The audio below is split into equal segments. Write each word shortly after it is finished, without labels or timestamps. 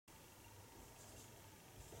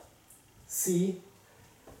C,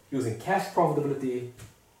 using cash profitability.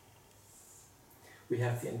 We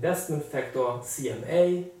have the investment factor,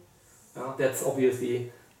 CMA. That's obviously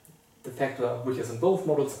the factor which is in both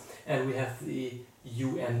models. And we have the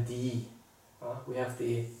UMD. We have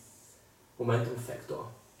the momentum factor.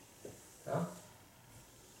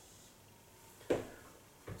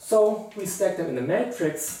 So we stack them in the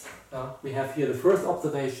matrix. We have here the first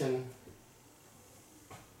observation.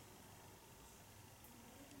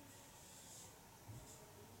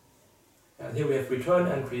 And here we have return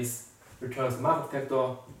entries, return for market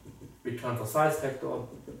factor, return for size factor,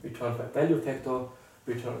 return for value factor,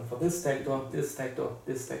 return for this factor, this factor,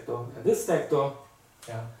 this factor, and this factor.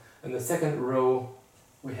 In the second row,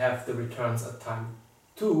 we have the returns at time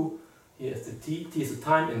 2. Here is the t. T is the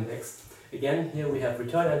time index. Again, here we have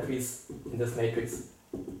return entries in this matrix.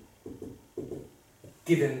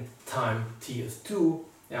 Given time t is 2,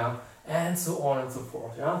 and so on and so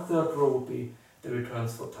forth. Third row would be the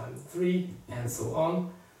returns for time 3, and so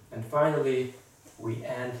on. And finally, we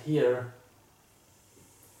end here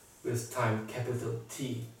with time capital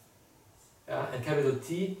T. And capital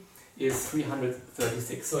T is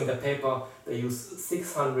 336. So in the paper, they use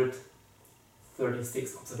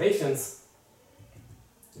 636 observations.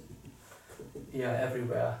 Here,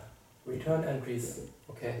 everywhere, return entries.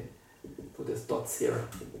 Okay, put these dots here.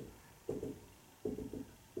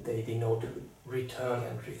 They denote return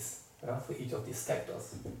entries for each of these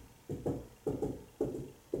factors.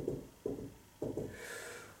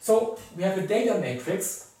 So we have a data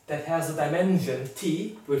matrix that has a dimension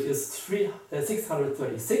t, which is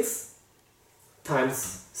 636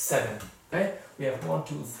 times 7. Okay, we have 1,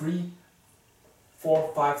 2, 3,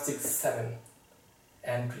 4, 5, 6, 7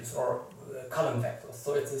 entries or column vectors.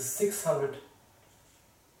 So it's a 600.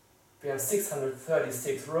 We have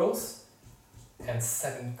 636 rows and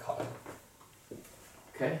 7 columns.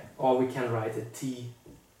 Okay, or we can write it t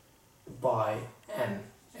by n.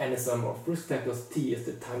 N is the number of risk factors, t is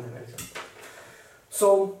the time dimension.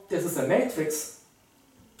 So this is a matrix.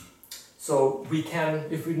 So we can,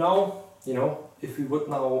 if we now, if we would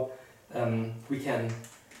now, if we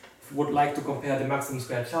would like to compare the maximum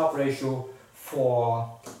squared sharp ratio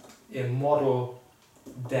for a model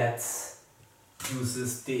that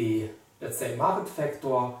uses the, let's say, market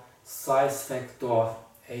factor, size factor,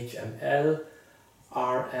 HML,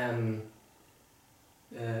 RM,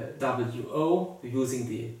 WO, using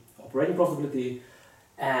the operating profitability,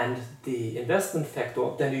 and the investment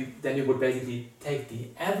factor, then you would basically take the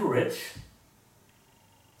average,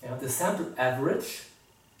 the sample average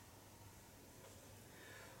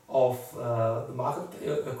of the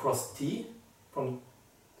market across T, from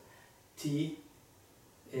T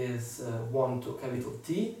is 1 to capital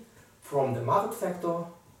T, from the market factor.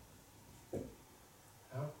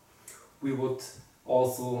 We would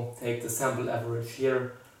also take the sample average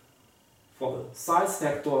here for the size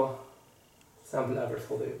factor, sample average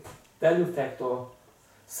for the value factor,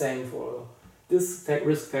 same for this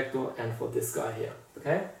risk factor and for this guy here.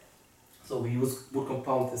 Okay, so we would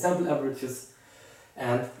compound the sample averages,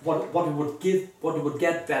 and what we would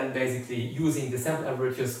get then, basically using the sample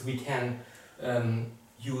averages, we can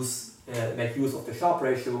make use of the Sharpe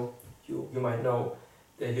ratio. You might know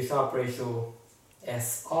that the Sharpe ratio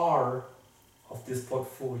SR of this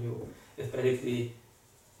portfolio is basically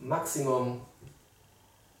maximum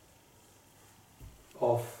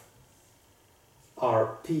of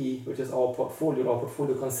RP, which is our portfolio. Our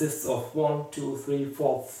portfolio consists of 1, 2, 3,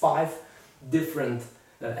 4, 5 different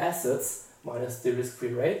assets minus the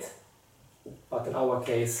risk-free rate. But in our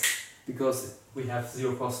case, because we have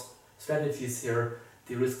zero cost strategies here,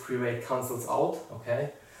 the risk-free rate cancels out.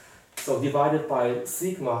 Okay, so divided by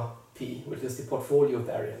sigma P, which is the portfolio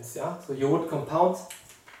variance. So you would compound,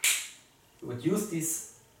 you would use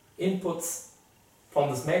these inputs from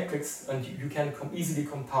this matrix, and you can easily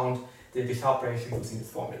compound the Sharpe ratio using this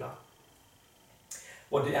formula.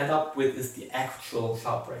 What you end up with is the actual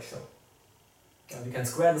Sharpe ratio. And you can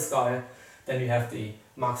square this guy, then you have the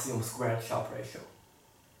maximum squared Sharpe ratio.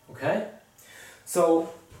 Okay? So,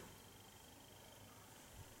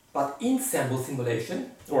 but in sample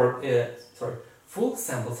simulation, or full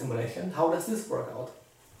sample simulation, how does this work out?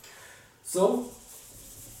 So,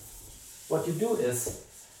 what you do is,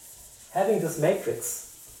 having this matrix,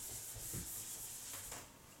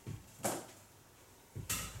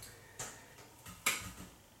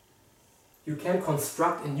 you can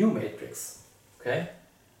construct a new matrix. Okay?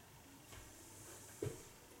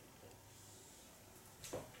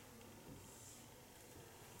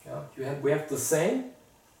 We have the same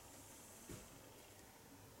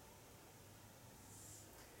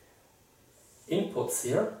inputs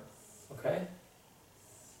here. Okay?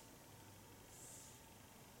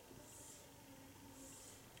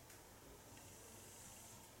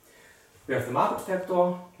 We have the market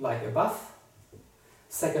factor, like above.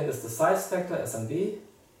 Second is the size factor, SMB.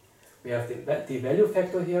 We have the value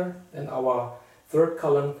factor here in our third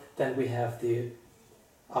column. Then we have the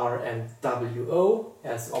RMWO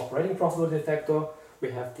as operating profitability factor.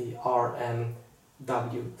 We have the RMWC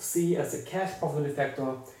as the cash profitability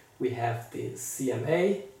factor. We have the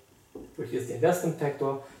CMA, which is the investment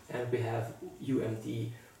factor, and we have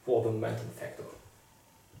UMD for the momentum factor.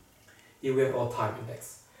 Here we have our time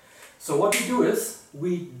index. So what we do is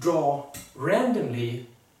we draw randomly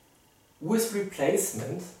with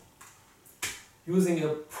replacement using a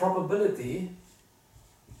probability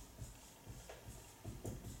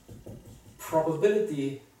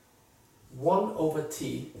 1 over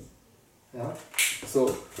t. Yeah?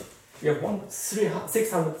 So we have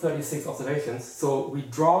 636 observations, so we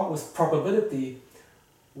draw with probability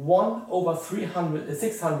 1 over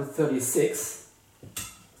 636.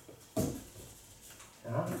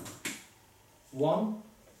 Yeah? 1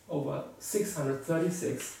 over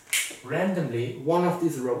 636 randomly one of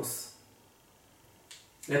these rows.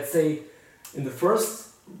 Let's say in the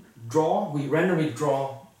first draw we randomly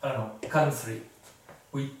draw, I don't know, column 3.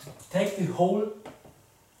 We take the whole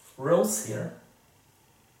rows here,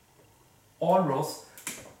 all rows,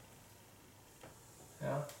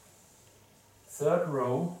 yeah. Third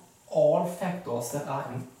row, all factors that are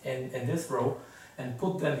in this row, and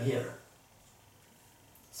put them here.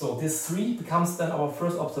 So this 3 becomes then our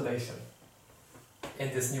first observation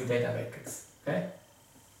in this new data matrix. Okay?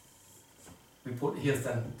 We put here's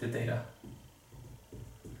then the data,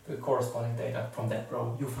 the corresponding data from that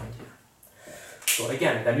row you find here. So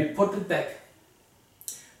again, then we put it back.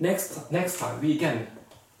 Next time we again,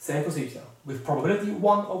 same procedure. With probability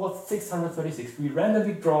 1 over 636, we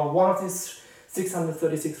randomly draw one of these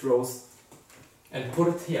 636 rows and put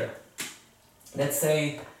it here. Let's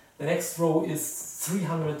say the next row is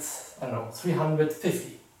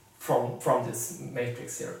 350 from this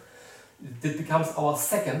matrix here. It becomes our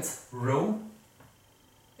second row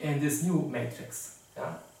in this new matrix.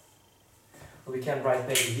 Yeah? We can write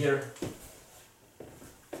maybe here,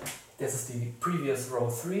 this is the previous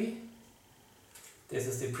row 3, this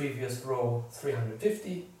is the previous row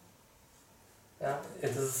 350. Yeah?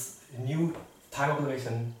 It is a new time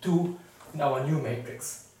observation 2 in our new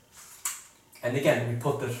matrix. And again, we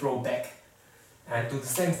put this row back and do the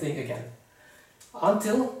same thing again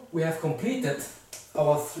until we have completed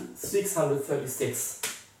our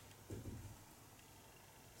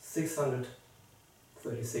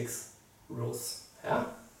 636 rows. Yeah?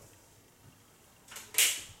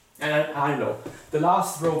 And I know the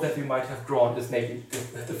last row that we might have drawn is maybe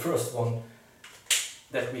the first one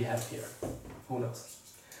that we have here. Who knows?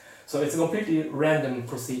 So it's a completely random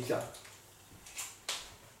procedure.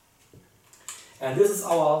 And this is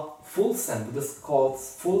our full sample. This is called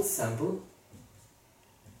full sample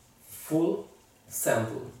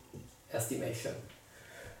estimation.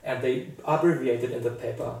 And they abbreviated in the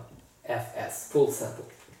paper FS, full sample.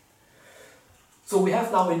 So we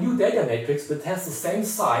have now a new data matrix that has the same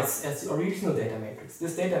size as the original data matrix.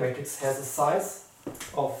 This data matrix has a size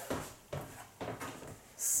of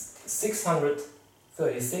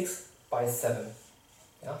 636 by 7.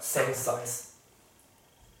 Yeah, same size.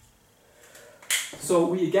 So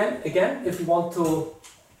we again, if we want to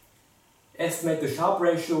estimate the Sharpe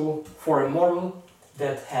ratio for a model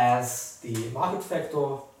that has the market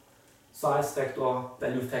factor, size factor,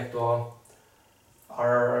 value factor,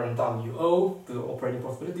 RMWO, the operating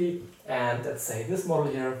profitability, and let's say this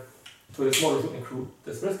model here, so this model should include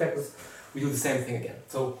this risk factors, we do the same thing again.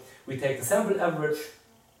 So we take the sample average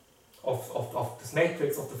of this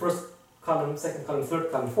matrix of the first column, second column,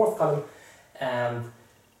 third column, fourth column, and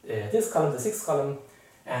this column, the sixth column,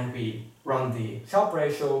 and we run the Sharpe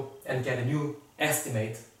ratio and get a new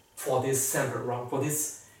estimate for this sample run, for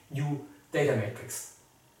this new data matrix.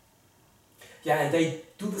 Yeah, and they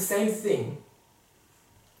do the same thing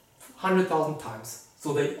 100,000 times.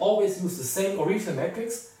 So they always use the same original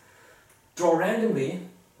matrix, draw randomly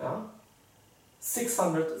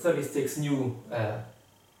 636 new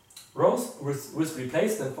rows with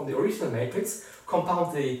replacement from the original matrix,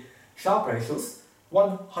 compound the Sharpe ratios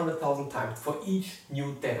 100,000 times for each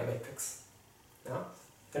new data matrix. Yeah?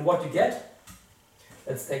 And what you get,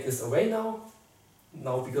 let's take this away now,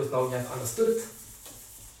 because now you have understood it.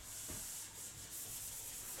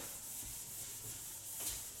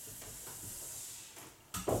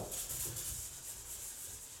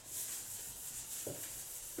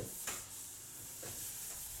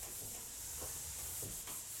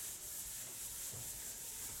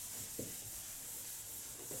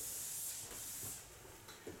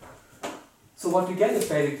 So what you get is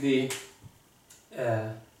basically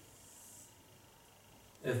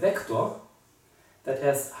a vector that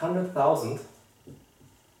has 100,000.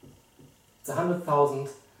 It's 100,000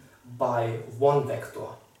 by one vector.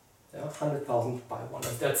 Yeah, 100,000 by one.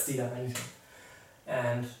 That's the dimension.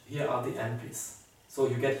 And here are the entries. So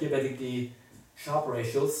you get here basically sharp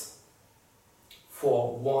ratios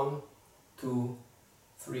for 1, 2,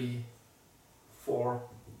 3, 4,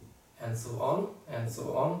 and so on, and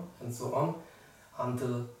so on, and so on,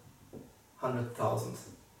 until 100,000.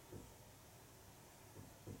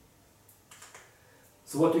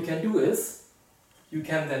 So what you can do is, you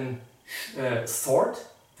can then sort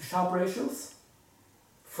the sharp ratios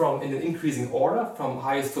from in an increasing order, from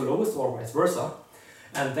highest to lowest or vice versa,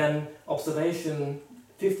 and then observation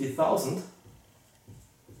 50,000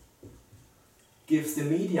 gives the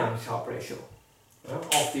median sharp ratio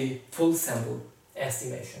of the full sample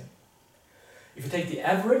estimation. If you take the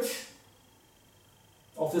average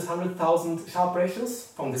of this 100,000 sharp ratios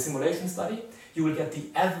from the simulation study, you will get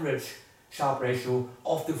the average sharp ratio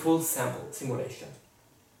of the full sample simulation.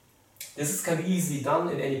 This can be easily done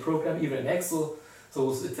in any program, even in Excel,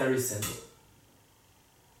 so it's very simple.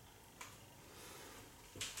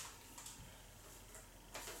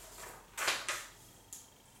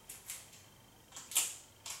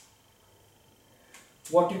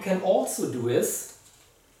 What you can also do is,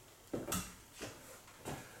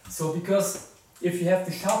 so because if you have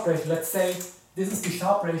the sharp ratio, let's say this is the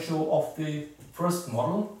sharp ratio of the first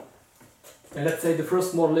model, and let's say the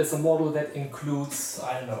first model is a model that includes,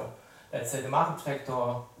 I don't know, let's say the market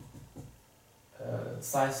factor,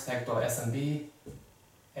 size factor SMB,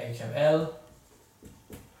 HML,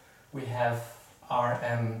 we have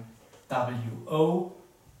RMWO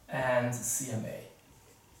and CMA.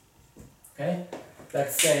 Okay?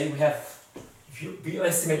 Let's say we have, we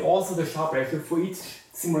estimate also the sharp ratio for each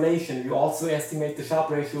simulation. We also estimate the sharp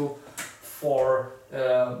ratio for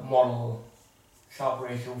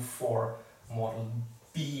model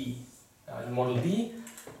B. In model B,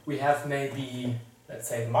 we have maybe, let's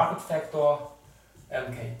say, the market factor,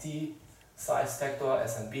 MKT, size factor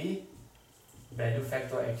SMB, value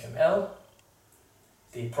factor HML,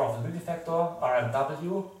 the profitability factor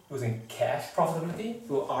RMW using cash profitability,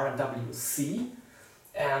 so RMWC,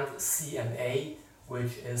 and CMA,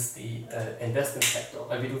 which is the investment factor.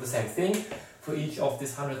 And we do the same thing for each of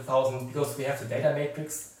these 100,000 because we have the data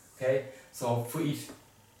matrix. Okay, so for each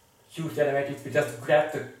huge data matrix, we just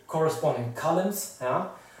grab the corresponding columns, yeah,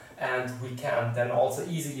 and we can then also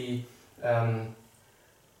easily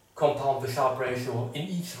compound the sharp ratio in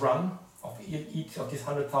each run of each of these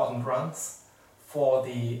 100,000 runs for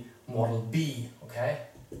the model B. Okay,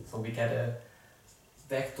 so we get a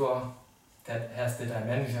vector that has the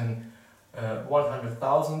dimension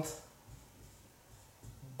 100,000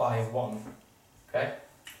 by 1. Okay,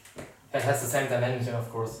 it has the same dimension, of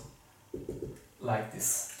course, like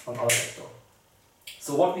this on our vector.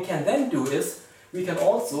 So what we can then do is we can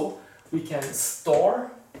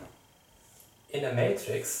store in a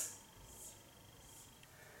matrix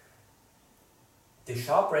the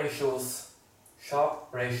sharp ratio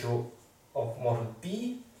of model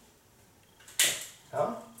B,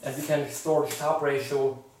 and we can store the sharp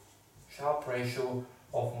ratio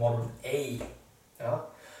of model A.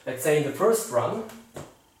 Let's say in the first run,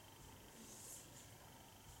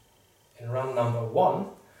 in run number 1,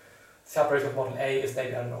 sharp ratio of model A is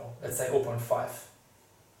maybe, I don't know, let's say 0.5.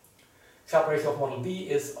 Sharp ratio of model B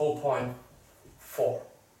is 0.4.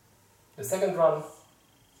 The second run,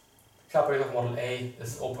 sharp ratio of model A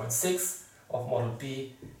is 0.6, of model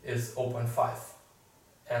B is 0.5,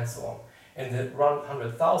 and so on. In the run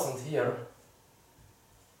 100,000 here,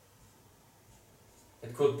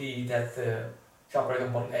 it could be that the sharp ratio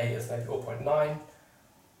of model A is maybe 0.9,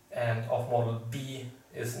 and of model B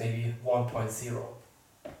is maybe 1.0.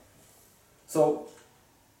 So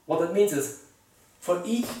what that means is, for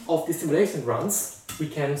each of the simulation runs, we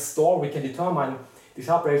can determine the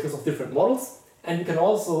sharp ratios of different models, and we can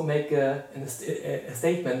also make a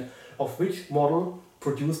statement of which model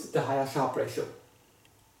produced the higher sharp ratio.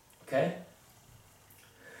 Okay?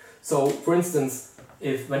 So, for instance,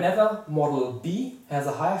 whenever model B has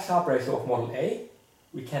a higher sharp ratio of model A,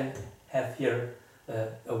 we can have here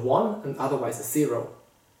a 1 and otherwise a 0,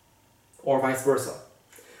 or vice versa.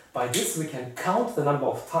 By this we can count the number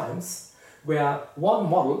of times where one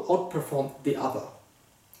model outperformed the other.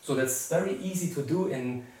 So that's very easy to do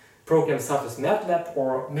in programs such as MATLAB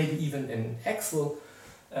or maybe even in Excel.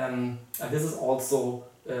 And this is also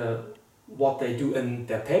what they do in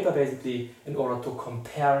their paper, basically, in order to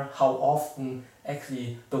compare how often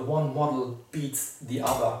actually the one model beats the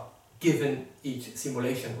other given each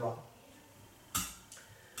simulation run.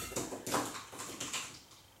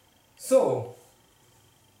 So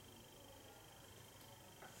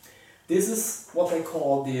This is what they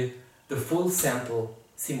call the full sample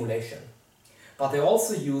simulation. But they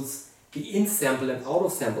also use the in-sample and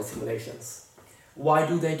out-of-sample simulations. Why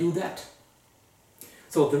do they do that?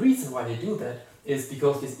 So the reason why they do that is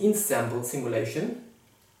because this in-sample simulation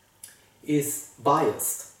is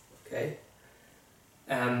biased, okay?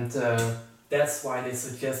 And that's why they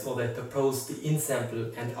suggest or they propose the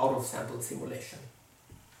in-sample and out-of-sample simulation.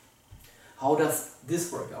 How does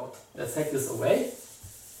this work out? Let's take this away.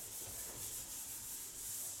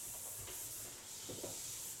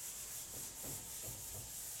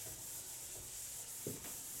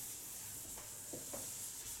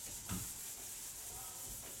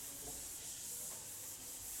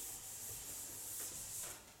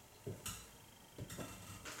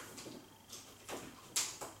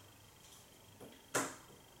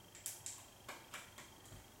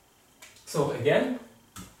 So again,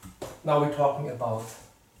 now we're talking about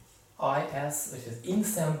IS, which is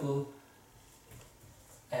in-sample,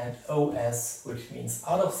 and OS, which means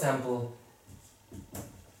out-of-sample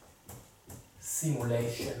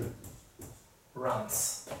simulation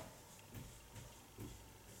runs.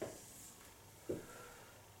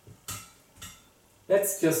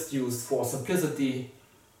 Let's just use, for simplicity,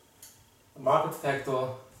 a market factor,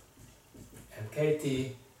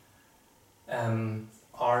 MKT,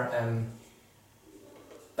 RMWO,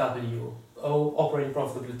 operating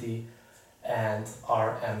profitability, and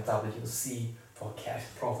RMWC for cash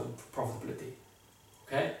profitability.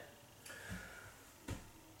 Okay?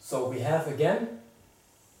 So we have again,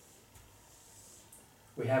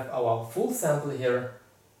 we have our full sample here,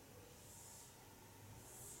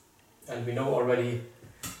 and we know already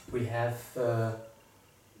we have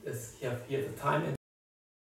here the time